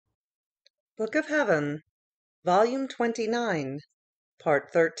Book of Heaven, Volume 29,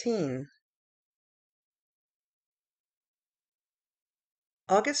 Part 13.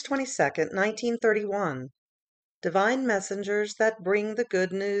 August 22nd, 1931. Divine Messengers that Bring the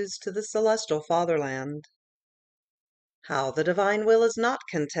Good News to the Celestial Fatherland. How the Divine Will is not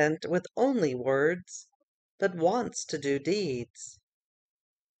content with only words, but wants to do deeds.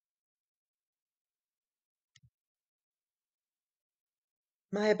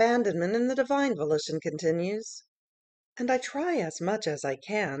 My abandonment in the Divine Volition continues, and I try as much as I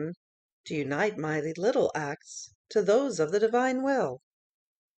can to unite my little acts to those of the Divine Will,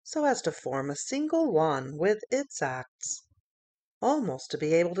 so as to form a single one with its acts, almost to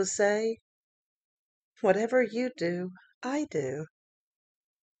be able to say, "Whatever you do, I do."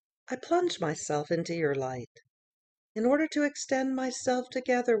 I plunge myself into your light, in order to extend myself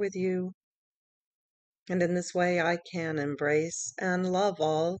together with you, and in this way I can embrace and love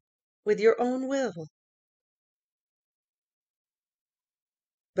all with your own will.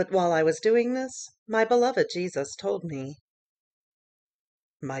 But while I was doing this, my beloved Jesus told me,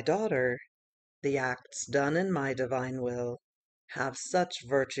 "My daughter, the acts done in my divine will have such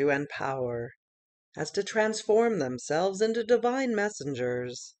virtue and power as to transform themselves into divine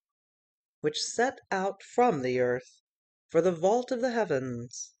messengers, which set out from the earth for the vault of the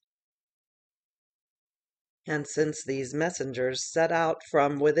heavens. And since these messengers set out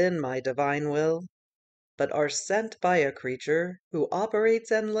from within my divine will, but are sent by a creature who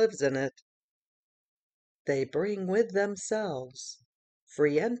operates and lives in it, they bring with themselves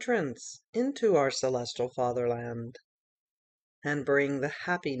free entrance into our celestial fatherland, and bring the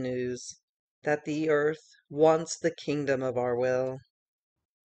happy news that the earth wants the kingdom of our will,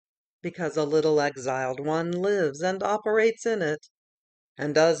 because a little exiled one lives and operates in it,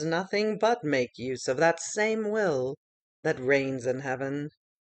 and does nothing but make use of that same will that reigns in heaven,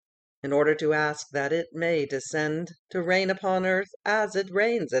 in order to ask that it may descend to reign upon earth as it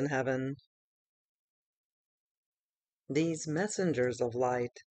reigns in heaven. These messengers of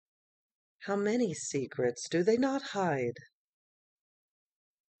light, how many secrets do they not hide?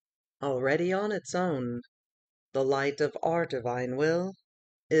 Already on its own, the light of our divine will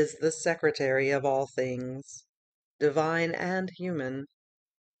is the secretary of all things, divine and human,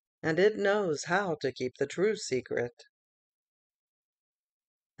 and it knows how to keep the true secret.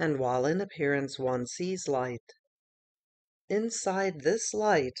 And while in appearance one sees light, inside this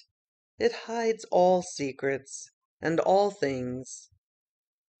light it hides all secrets and all things.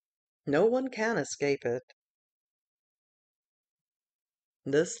 No one can escape it.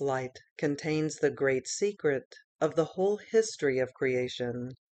 This light contains the great secret of the whole history of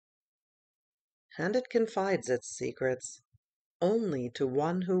creation, and it confides its secrets only to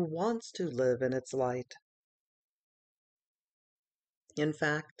one who wants to live in its light. In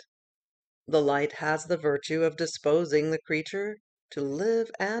fact, the light has the virtue of disposing the creature to live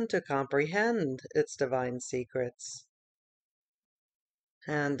and to comprehend its divine secrets.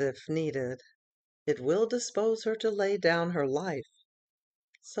 And if needed, it will dispose her to lay down her life,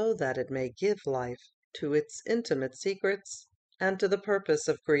 so that it may give life to its intimate secrets and to the purpose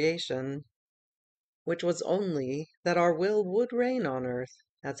of creation, which was only that our will would reign on earth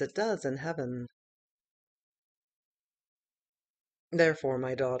as it does in heaven. Therefore,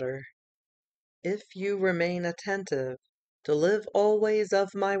 my daughter, if you remain attentive to live always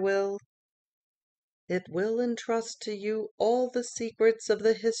of my will, it will entrust to you all the secrets of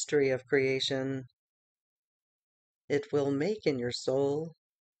the history of creation. It will make in your soul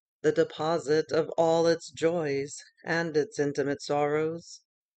the deposit of all its joys and its intimate sorrows.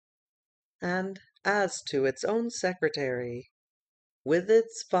 And as to its own secretary, with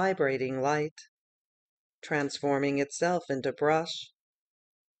its vibrating light, transforming itself into brush,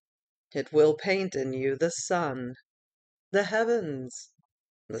 it will paint in you the sun, the heavens,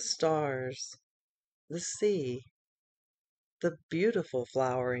 the stars, the sea, the beautiful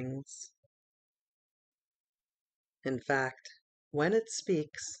flowerings. In fact, when it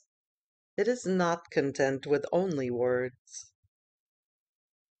speaks, it is not content with only words.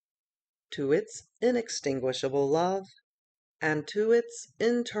 To its inextinguishable love, and to its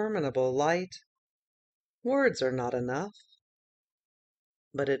interminable light, words are not enough,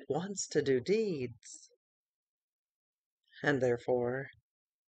 but it wants to do deeds. And therefore,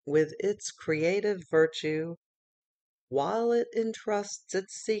 with its creative virtue, while it entrusts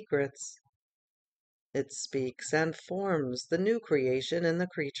its secrets, it speaks and forms the new creation in the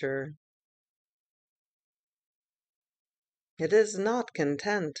creature. It is not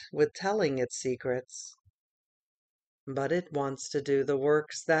content with telling its secrets, but it wants to do the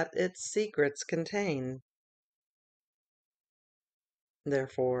works that its secrets contain.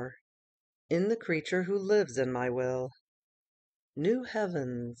 Therefore, in the creature who lives in my will. New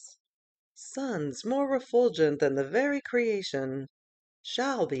heavens, suns more refulgent than the very creation,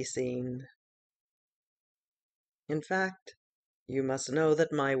 shall be seen. In fact, you must know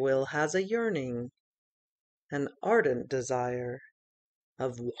that my will has a yearning, an ardent desire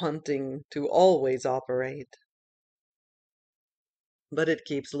of wanting to always operate. But it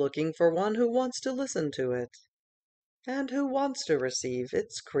keeps looking for one who wants to listen to it, and who wants to receive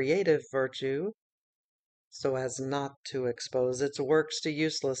its creative virtue, so as not to expose its works to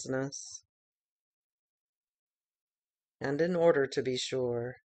uselessness. And in order to be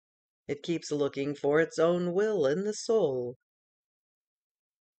sure, it keeps looking for its own will in the soul.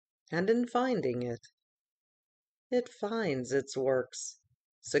 And in finding it finds its works,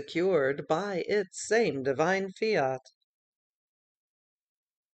 secured by its same divine fiat.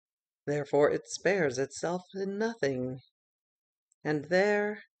 Therefore it spares itself in nothing, and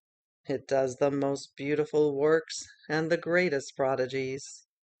there it does the most beautiful works and the greatest prodigies.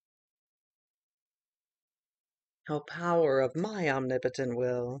 O power of my omnipotent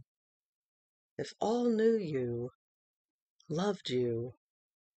will! If all knew you, loved you,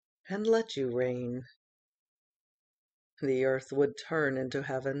 and let you reign, the earth would turn into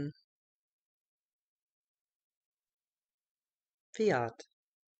heaven. Fiat.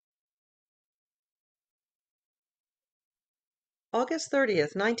 August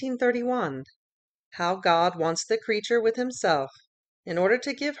 30th, 1931. How God wants the creature with himself in order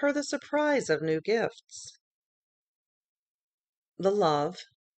to give her the surprise of new gifts. The love,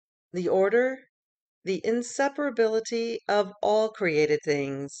 the order, the inseparability of all created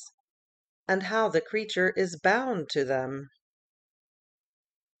things, and how the creature is bound to them.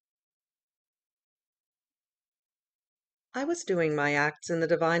 I was doing my acts in the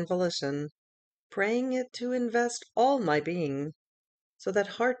divine volition, praying it to invest all my being, so that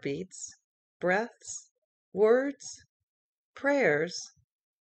heartbeats, breaths, words, prayers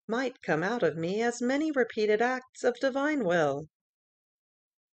might come out of me as many repeated acts of divine will.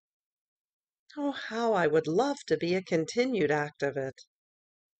 Oh, how I would love to be a continued act of it!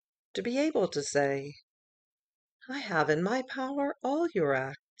 To be able to say, I have in my power all your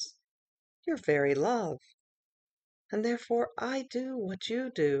acts, your very love, and therefore I do what you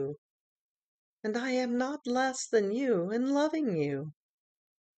do, and I am not less than you in loving you.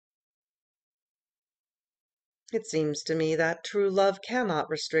 It seems to me that true love cannot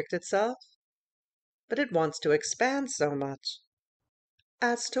restrict itself, but it wants to expand so much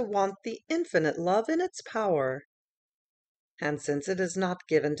as to want the infinite love in its power. And since it is not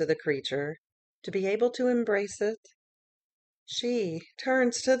given to the creature to be able to embrace it, she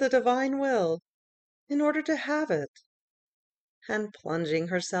turns to the divine will in order to have it, and plunging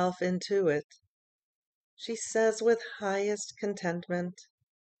herself into it, she says with highest contentment,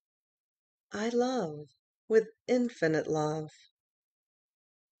 I love with infinite love.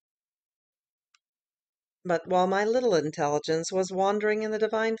 But while my little intelligence was wandering in the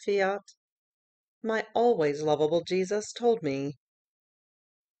divine fiat, my always lovable Jesus told me,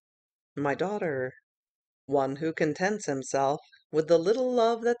 my daughter, one who contents himself with the little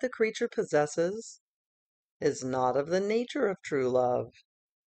love that the creature possesses is not of the nature of true love.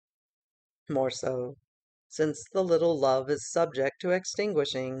 More so, since the little love is subject to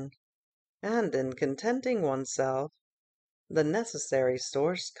extinguishing, and in contenting oneself, the necessary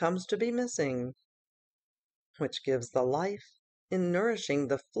source comes to be missing, which gives the life in nourishing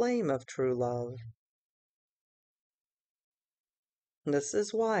the flame of true love. This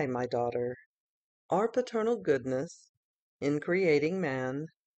is why, my daughter, our paternal goodness, in creating man,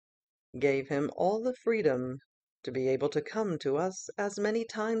 gave him all the freedom to be able to come to us as many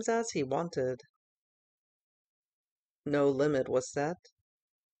times as he wanted. No limit was set.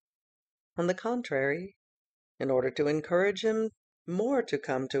 On the contrary, in order to encourage him more to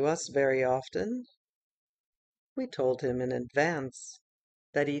come to us very often, we told him in advance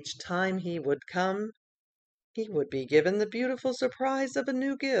that each time he would come, he would be given the beautiful surprise of a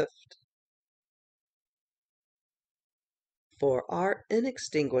new gift. For our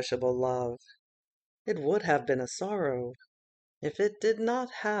inextinguishable love, it would have been a sorrow if it did not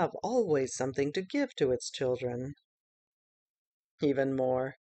have always something to give to its children. Even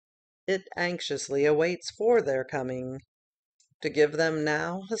more, it anxiously awaits for their coming, to give them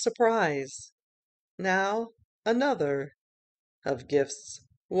now a surprise, now another, of gifts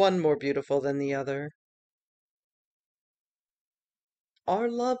one more beautiful than the other. Our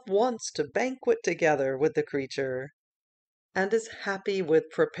love wants to banquet together with the creature, and is happy with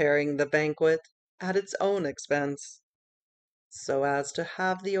preparing the banquet at its own expense, so as to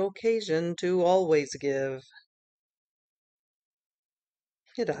have the occasion to always give.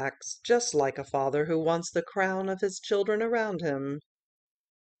 It acts just like a father who wants the crown of his children around him,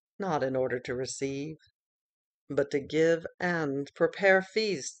 not in order to receive, but to give and prepare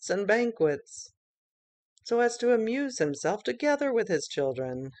feasts and banquets, so as to amuse himself together with his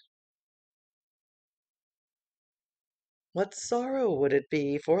children. What sorrow would it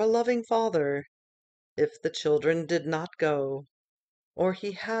be for a loving father if the children did not go, or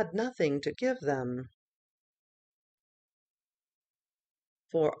he had nothing to give them?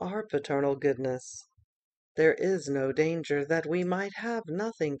 For our paternal goodness, there is no danger that we might have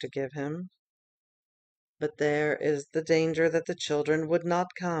nothing to give him. But there is the danger that the children would not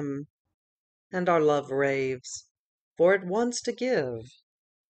come, and our love raves, for it wants to give.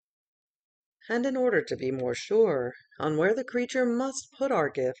 And in order to be more sure on where the creature must put our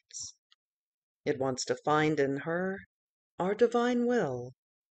gifts, it wants to find in her our divine will,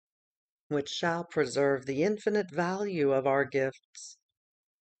 which shall preserve the infinite value of our gifts,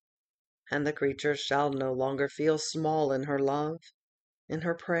 and the creature shall no longer feel small in her love, in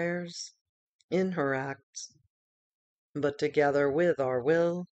her prayers, in her acts, but together with our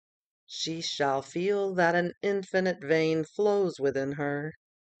will, she shall feel that an infinite vein flows within her,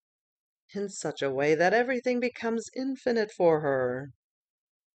 in such a way that everything becomes infinite for her.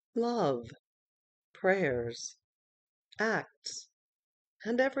 Love, prayers, acts,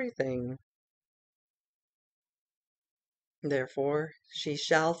 and everything. Therefore, she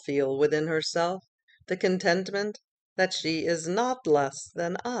shall feel within herself the contentment that she is not less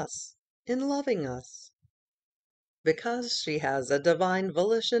than us in loving us, because she has a divine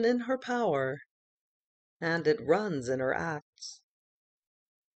volition in her power, and it runs in her acts.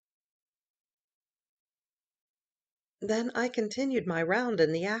 Then I continued my round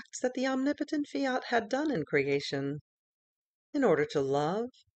in the acts that the omnipotent Fiat had done in creation, in order to love,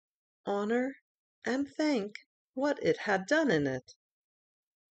 honor, and thank what it had done in it.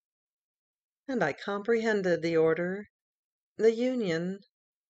 And I comprehended the order, the union,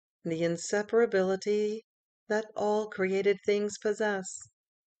 the inseparability that all created things possess,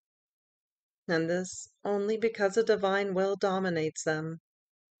 and this only because a divine will dominates them.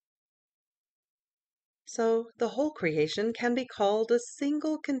 So the whole creation can be called a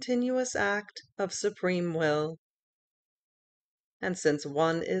single continuous act of supreme will. And since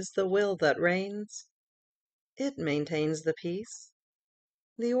one is the will that reigns, it maintains the peace,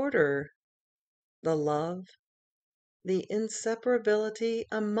 the order, the love, the inseparability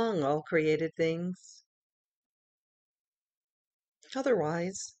among all created things.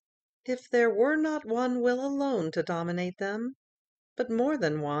 Otherwise, if there were not one will alone to dominate them, but more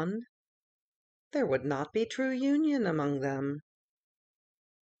than one, there would not be true union among them.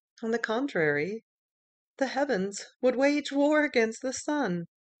 On the contrary, the heavens would wage war against the sun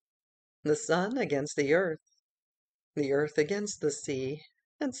against the earth against the sea,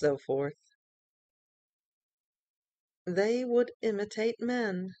 and so forth. They would imitate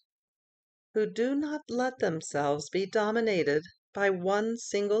men, who do not let themselves be dominated by one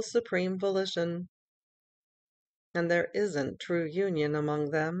single supreme volition, and there isn't true union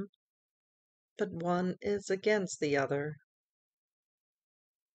among them, but one is against the other.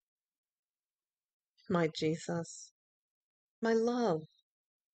 My Jesus, my love,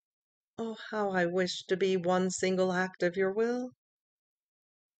 oh, how I wish to be one single act of your will,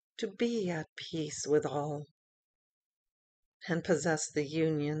 to be at peace with all, and possess the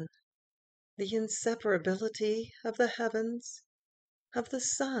union, the inseparability of the heavens, of the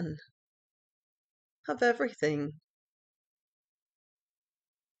sun, of everything.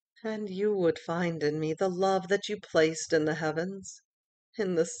 And you would find in me the love that you placed in the heavens,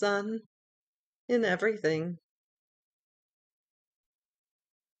 in the sun, in everything.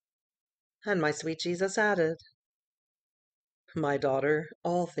 And my sweet Jesus added, my daughter,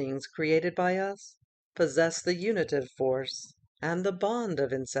 all things created by us possess the unitive force and the bond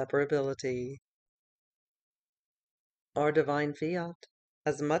of inseparability. Our divine Fiat,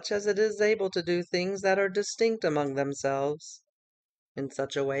 as much as it is able to do things that are distinct among themselves, in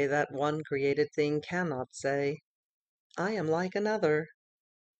such a way that one created thing cannot say, I am like another.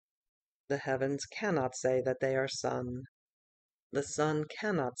 The heavens cannot say that they are sun. The sun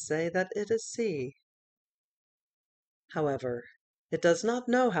cannot say that it is sea. However, it does not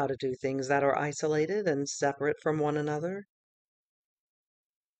know how to do things that are isolated and separate from one another.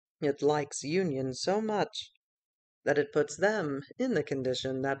 It likes union so much that it puts them in the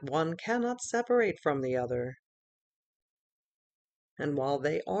condition that one cannot separate from the other. And while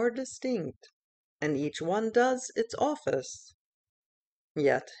they are distinct, and each one does its office,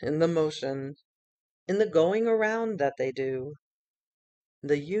 yet in the motion, in the going around that they do,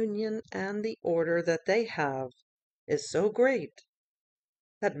 the union and the order that they have is so great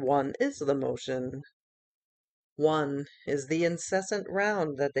that one is the motion, one is the incessant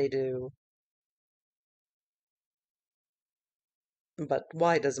round that they do. But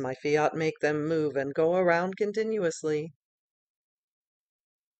why does my fiat make them move and go around continuously?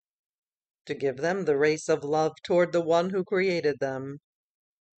 To give them the race of love toward the one who created them,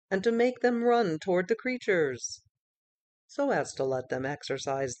 and to make them run toward the creatures, so as to let them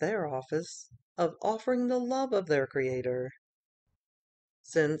exercise their office of offering the love of their Creator,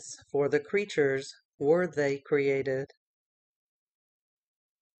 since for the creatures were they created.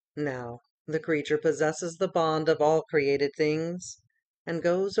 Now, the creature possesses the bond of all created things, and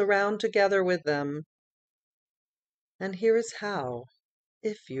goes around together with them. And here is how,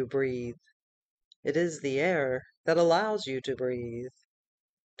 if you breathe. It is the air that allows you to breathe,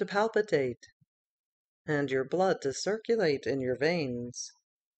 to palpitate, and your blood to circulate in your veins.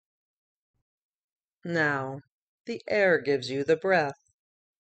 Now, the air gives you the breath,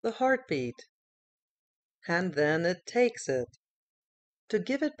 the heartbeat, and then it takes it, to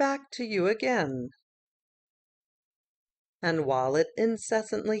give it back to you again. And while it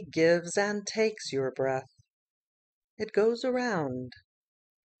incessantly gives and takes your breath, it goes around.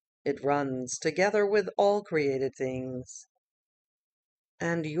 It runs together with all created things.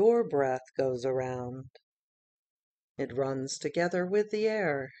 And your breath goes around. It runs together with the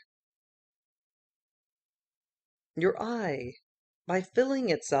air. Your eye, by filling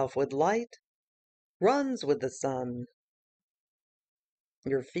itself with light, runs with the sun.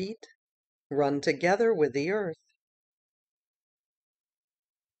 Your feet run together with the earth.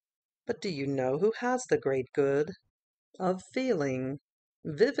 But do you know who has the great good of feeling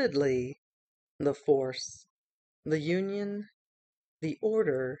vividly the force, the union, the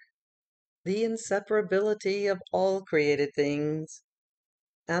order, the inseparability of all created things,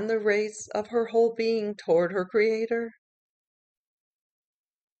 and the race of her whole being toward her Creator?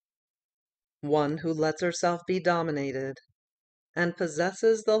 One who lets herself be dominated, and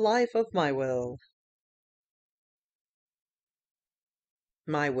possesses the life of my will.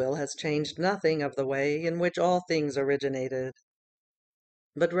 My will has changed nothing of the way in which all things originated,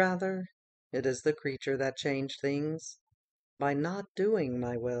 but rather it is the creature that changed things by not doing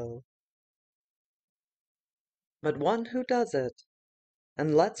my will. But one who does it,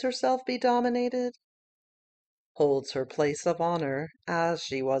 and lets herself be dominated, holds her place of honor as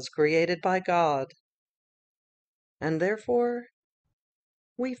she was created by God, and therefore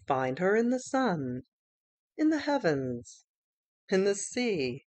we find her in the sun, in the heavens, in the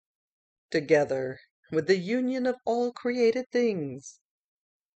sea, together with the union of all created things.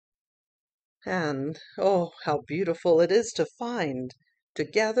 And, oh, how beautiful it is to find,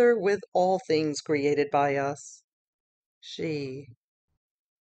 together with all things created by us, she,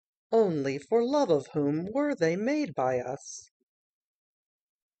 only for love of whom were they made by us.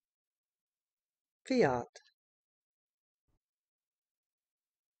 Fiat.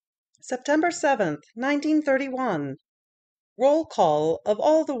 September 7th, 1931. Roll call of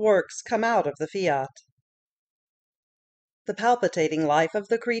all the works come out of the Fiat. The palpitating life of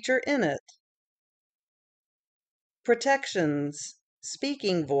the creature in it. Protections,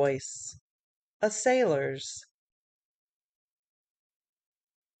 speaking voice, assailers.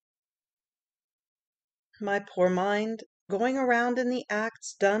 My poor mind, going around in the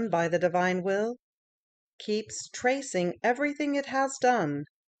acts done by the divine will, keeps tracing everything it has done,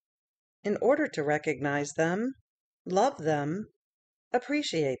 in order to recognize them, love them,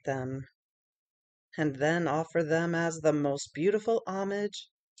 appreciate them, and then offer them as the most beautiful homage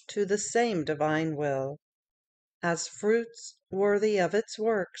to the same divine will, as fruits worthy of its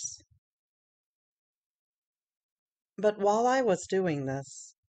works. But while I was doing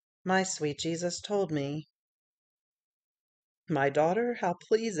this, my sweet Jesus told me, "My daughter, how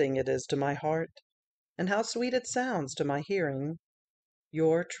pleasing it is to my heart, and how sweet it sounds to my hearing,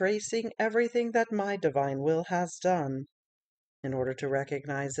 your tracing everything that my divine will has done, in order to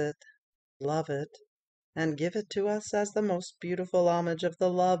recognize it, love it, and give it to us as the most beautiful homage of the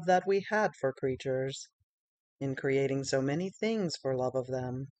love that we had for creatures, in creating so many things for love of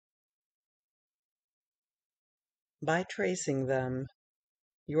them. By tracing them,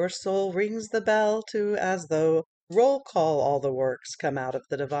 your soul rings the bell to as though roll call all the works come out of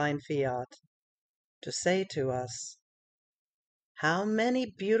the divine Fiat, to say to us, how many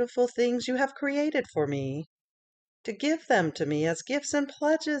beautiful things you have created for me, to give them to me as gifts and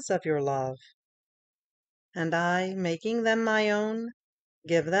pledges of your love. And I, making them my own,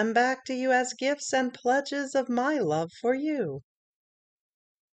 give them back to you as gifts and pledges of my love for you."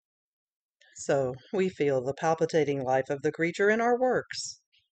 So we feel the palpitating life of the creature in our works,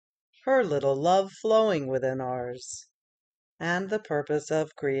 her little love flowing within ours, and the purpose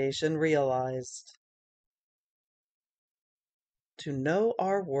of creation realized. To know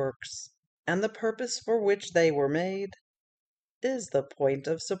our works and the purpose for which they were made is the point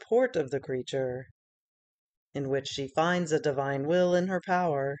of support of the creature, in which she finds a divine will in her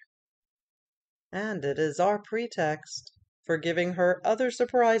power, and it is our pretext for giving her other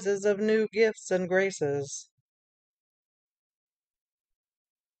surprises of new gifts and graces.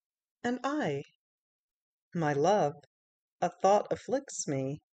 And my love, a thought afflicts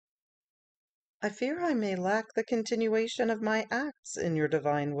me. I fear I may lack the continuation of my acts in your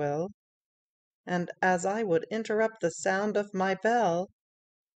divine will, and as I would interrupt the sound of my bell,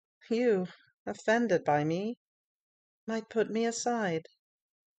 you, offended by me, might put me aside,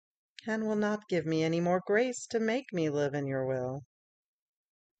 and will not give me any more grace to make me live in your will.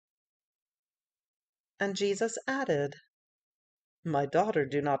 And Jesus added, My daughter,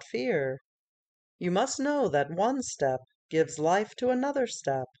 do not fear. You must know that one step gives life to another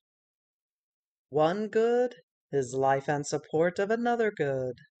step. One good is life and support of another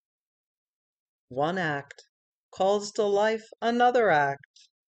good. One act calls to life another act.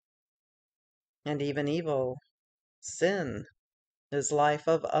 And even evil, sin, is life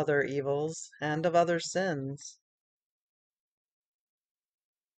of other evils and of other sins.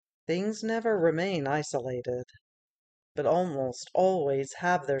 Things never remain isolated, but almost always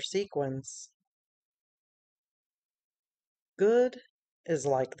have their sequence. Good is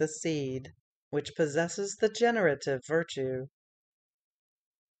like the seed, which possesses the generative virtue.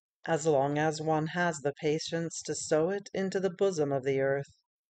 As long as one has the patience to sow it into the bosom of the earth,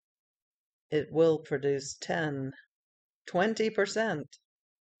 it will produce 10, 20%.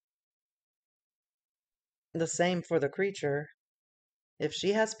 The same for the creature. If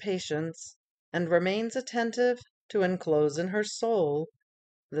she has patience and remains attentive to enclose in her soul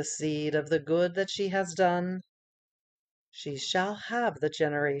the seed of the good that she has done, she shall have the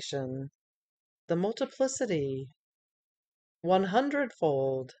generation, the multiplicity,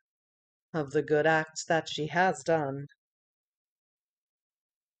 100-fold, of the good acts that she has done.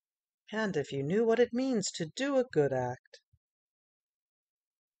 And if you knew what it means to do a good act,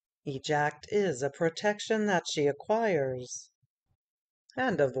 each act is a protection that she acquires,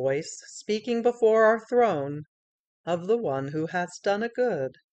 and a voice speaking before our throne of the one who has done a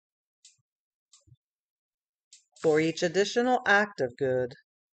good. For each additional act of good,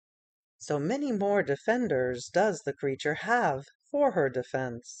 so many more defenders does the creature have for her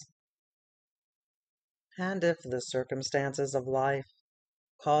defense. And if the circumstances of life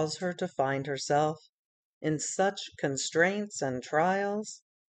cause her to find herself in such constraints and trials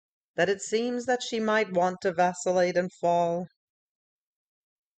that it seems that she might want to vacillate and fall,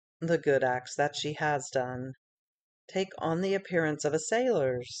 the good acts that she has done take on the appearance of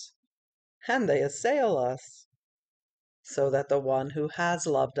assailers, and they assail us, so that the one who has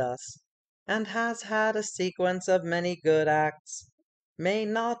loved us and has had a sequence of many good acts may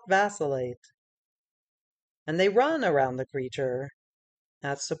not vacillate, and they run around the creature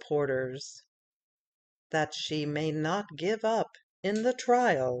as supporters, that she may not give up in the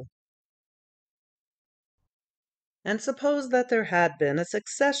trial. And suppose that there had been a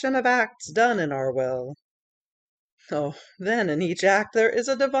succession of acts done in our will. Oh, then in each act there is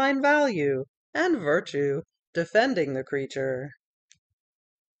a divine value and virtue defending the creature.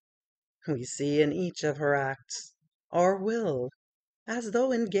 We see in each of her acts our will as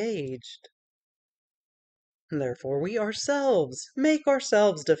though engaged. Therefore we ourselves make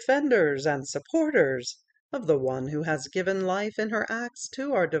ourselves defenders and supporters of the one who has given life in her acts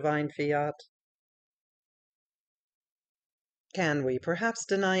to our divine Fiat. Can we perhaps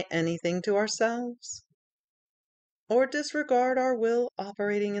deny anything to ourselves, or disregard our will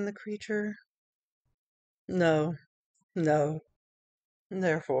operating in the creature? No, no.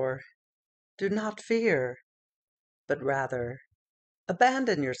 Therefore, do not fear, but rather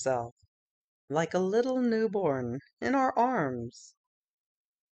abandon yourself like a little newborn in our arms,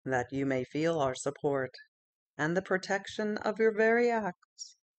 that you may feel our support and the protection of your very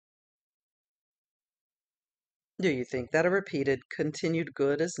acts. Do you think that a repeated, continued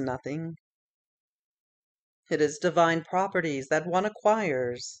good is nothing? It is divine properties that one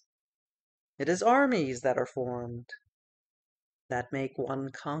acquires. It is armies that are formed, that make one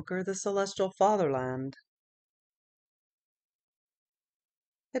conquer the celestial fatherland.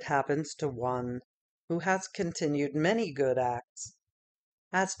 It happens to one who has continued many good acts,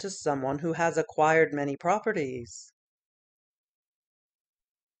 as to someone who has acquired many properties.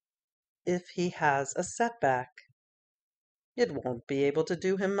 If he has a setback, it won't be able to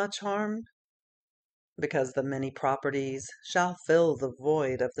do him much harm, because the many properties shall fill the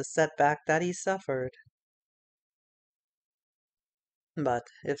void of the setback that he suffered. But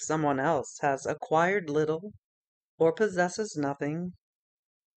if someone else has acquired little or possesses nothing,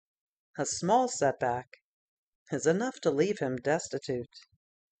 a small setback is enough to leave him destitute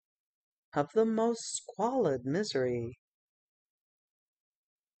of the most squalid misery.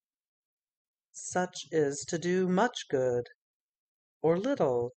 Such is to do much good, or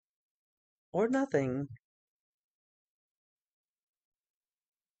little, or nothing.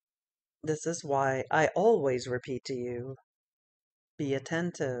 This is why I always repeat to you, be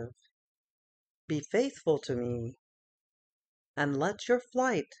attentive, be faithful to me, and let your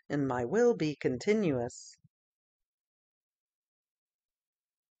flight in my will be continuous.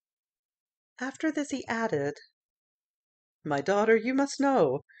 After this he added, my daughter, you must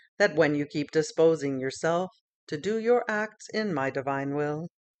know that when you keep disposing yourself to do your acts in my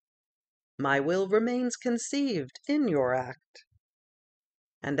will remains conceived in your act.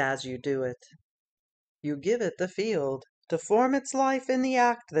 And as you do it, you give it the field to form its life in the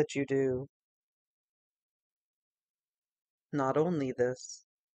act that you do. Not only this,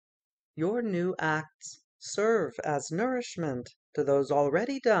 your new acts serve as nourishment to those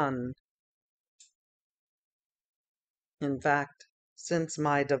already done. In fact, since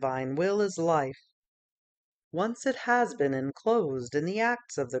my divine will is life, once it has been enclosed in the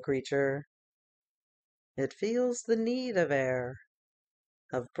acts of the creature, it feels the need of air,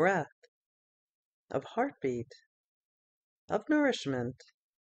 of breath, of heartbeat, of nourishment.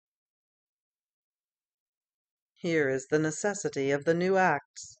 Here is the necessity of the new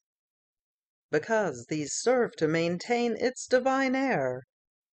acts, because these serve to maintain its divine air,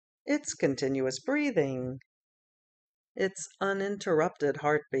 its continuous breathing, its uninterrupted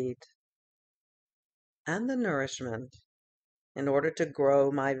heartbeat, and the nourishment in order to grow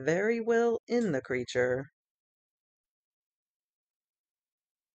my very will in the creature.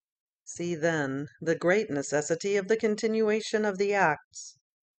 See then the great necessity of the continuation of the acts,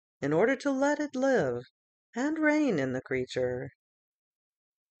 in order to let it live and reign in the creature.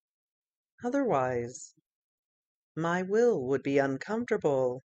 Otherwise, my will would be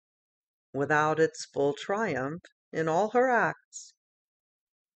uncomfortable, without its full triumph in all her acts.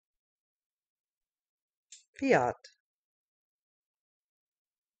 Fiat.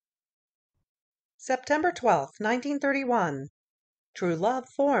 September 12th, 1931. True love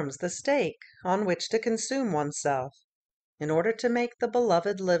forms the stake on which to consume oneself, in order to make the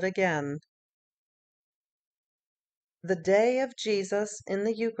beloved live again. The Day of Jesus in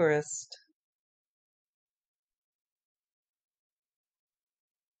the Eucharist.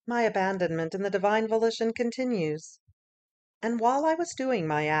 My abandonment in the divine volition continues, and while I was doing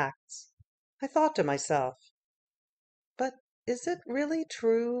my acts, I thought to myself, but is it really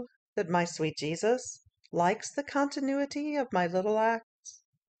true that my sweet Jesus likes the continuity of my little acts?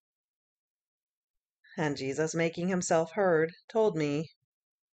 And Jesus, making himself heard, told me,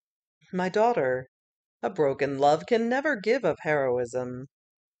 my daughter, a broken love can never give of heroism,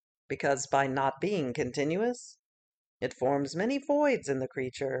 because by not being continuous, it forms many voids in the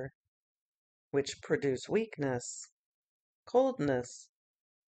creature, which produce weakness, coldness,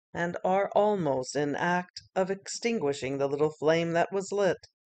 and are almost in act of extinguishing the little flame that was lit.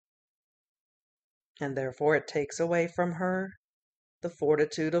 And therefore it takes away from her the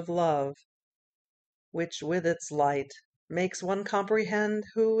fortitude of love, which with its light makes one comprehend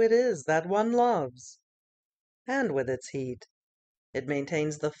who it is that one loves, and with its heat it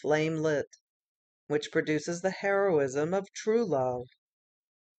maintains the flame lit, which produces the heroism of true love,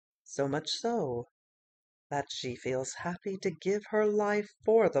 so much so that she feels happy to give her life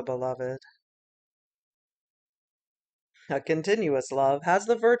for the beloved. A continuous love has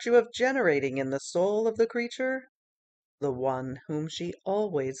the virtue of generating in the soul of the creature the one whom she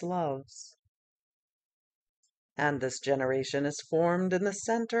always loves. And this generation is formed in the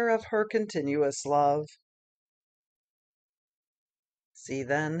center of her continuous love. See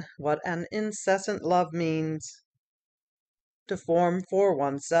then what an incessant love means. To form for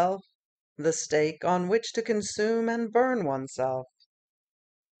oneself the stake on which to consume and burn oneself.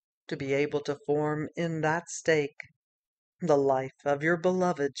 To be able to form in that stake the life of your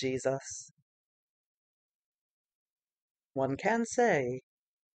beloved Jesus. One can say,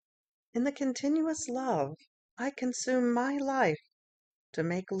 in the continuous love I consume my life to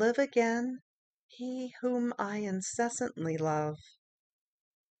make live again he whom I incessantly love.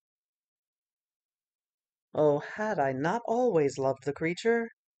 Oh, had I not always loved the creature,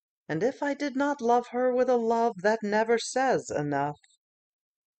 and if I did not love her with a love that never says enough,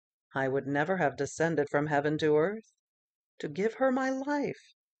 I would never have descended from heaven to earth to give her my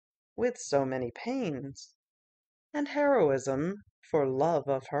life with so many pains, and heroism for love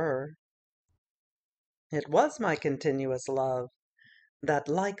of her. It was my continuous love that,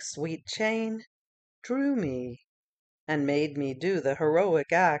 like sweet chain, drew me and made me do the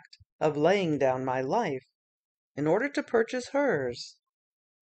heroic act of laying down my life in order to purchase hers.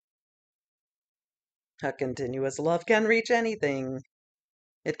 A continuous love can reach anything.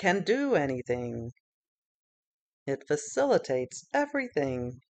 It can do anything. It facilitates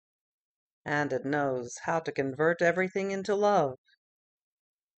everything. And it knows how to convert everything into love.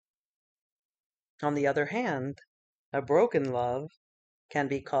 On the other hand, a broken love can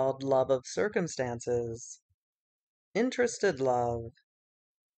be called love of circumstances, interested love,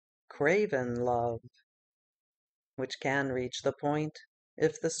 craven love, which can reach the point,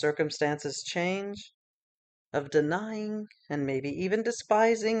 if the circumstances change, of denying and maybe even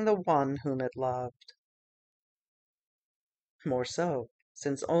despising the one whom it loved. More so,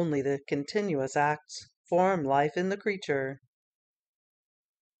 since only the continuous acts form life in the creature.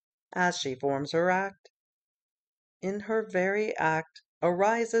 As she forms her act, in her very act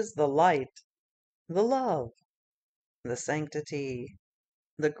arises the light, the love, the sanctity,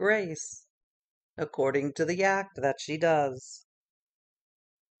 the grace, according to the act that she does.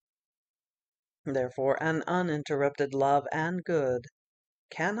 Therefore, an uninterrupted love and good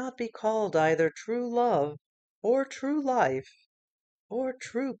cannot be called either true love, or true life, or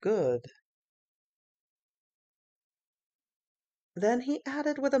true good. Then he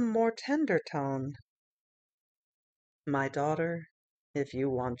added with a more tender tone, "My daughter, if you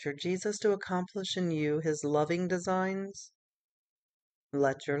want your Jesus to accomplish in you his loving designs,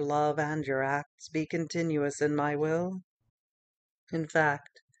 let your love and your acts be continuous in my will. In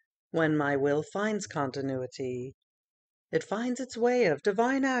fact, when my will finds continuity, it finds its way of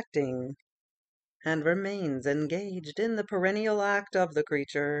divine acting, and remains engaged in the perennial act of the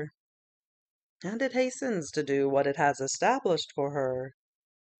creature, and it hastens to do what it has established for her,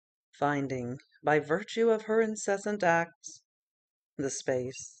 finding, by virtue of her incessant acts, the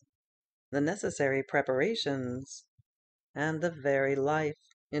space, the necessary preparations, and the very life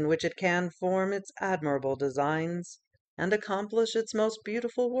in which it can form its admirable designs and accomplish its most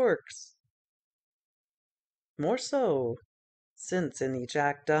beautiful works. More so, since in each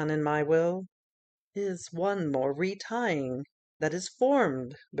act done in my will is one more retying that is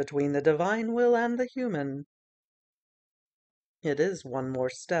formed between the divine will and the human. It is one more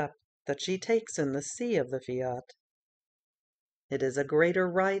step that she takes in the sea of the Fiat. It is a greater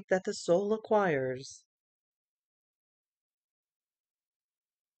right that the soul acquires.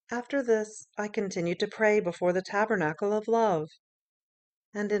 After this, I continued to pray before the tabernacle of love,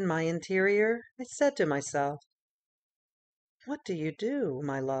 and in my interior I said to myself, "What do you do,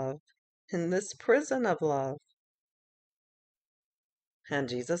 my love, in this prison of love?" And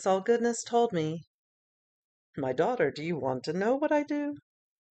Jesus all goodness told me, "My daughter, do you want to know what I do?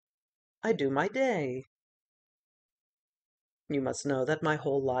 I do my day. You must know that my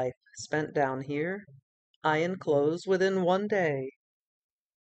whole life, spent down here, I enclose within one day.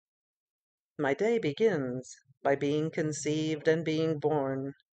 My day begins by being conceived and being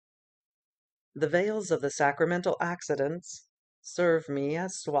born. The veils of the sacramental accidents serve me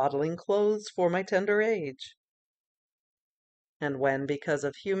as swaddling clothes for my tender age. And when, because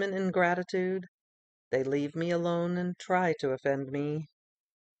of human ingratitude, they leave me alone and try to offend me,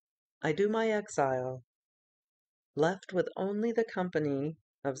 I do my exile, left with only the company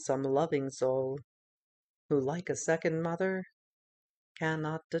of some loving soul, who, like a second mother,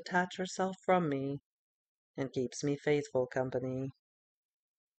 cannot detach herself from me, and keeps me faithful company.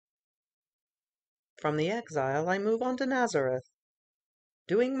 From the exile I move on to Nazareth,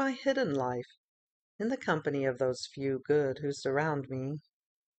 doing my hidden life in the company of those few good who surround me,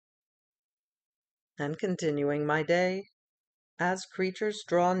 and continuing my day, as creatures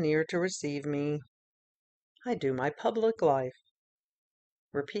draw near to receive me, I do my public life,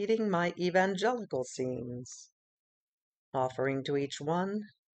 repeating my evangelical scenes, offering to each one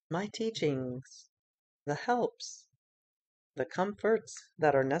my teachings, the helps, the comforts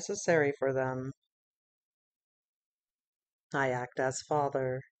that are necessary for them. I act as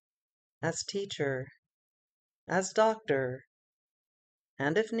father, as teacher, as doctor,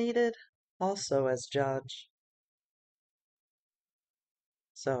 and if needed, also as judge.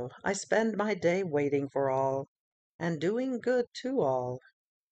 So I spend my day waiting for all, and doing good to all.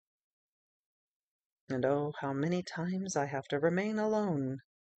 And oh, how many times I have to remain alone,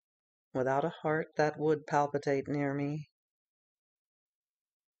 without a heart that would palpitate near me.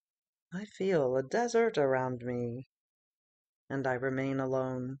 I feel a desert around me, and I remain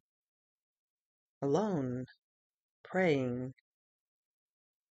alone. Alone, praying.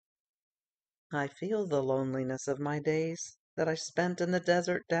 I feel the loneliness of my days that I spent in the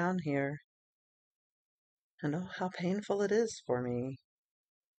desert down here, and oh, how painful it is for me.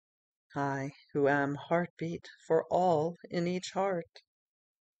 I who am heartbeat for all in each heart.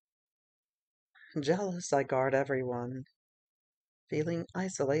 Jealous I guard everyone, feeling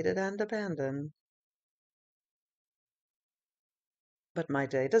isolated and abandoned. But my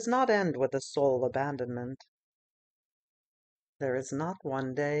day does not end with a soul abandonment. There is not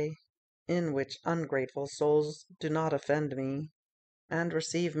one day in which ungrateful souls do not offend me, and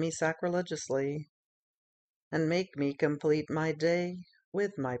receive me sacrilegiously, and make me complete my day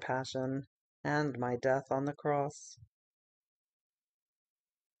with my passion and my death on the cross.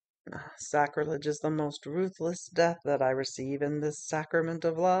 Sacrilege is the most ruthless death that I receive in this sacrament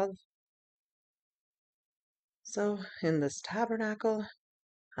of love. So in this tabernacle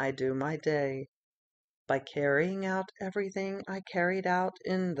I do my day, by carrying out everything I carried out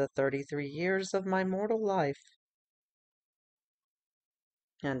in the 33 years of my mortal life.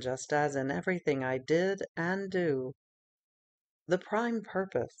 And just as in everything I did and do, the prime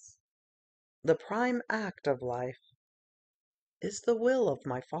purpose, the prime act of life, is the will of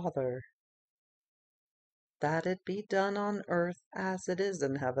my Father, that it be done on earth as it is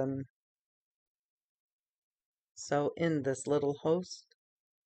in heaven. So in this little host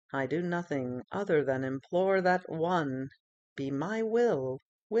I do nothing other than implore that one be my will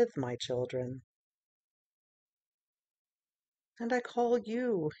with my children. And I call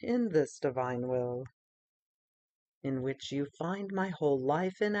you in this divine will, in which you find my whole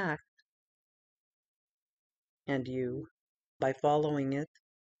life in act, and you, by following it,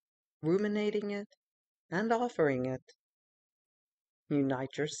 ruminating it, and offering it,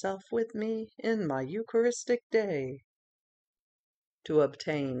 unite yourself with me in my Eucharistic day, to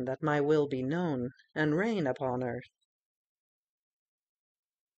obtain that my will be known and reign upon earth.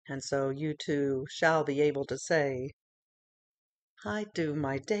 And so you too shall be able to say, I do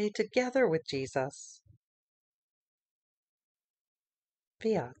my day together with Jesus.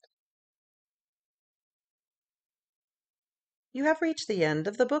 Fiat. You have reached the end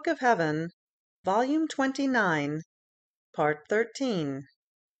of the Book of Heaven, Volume 29, Part 13.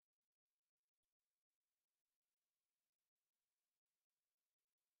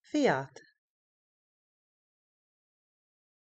 Fiat.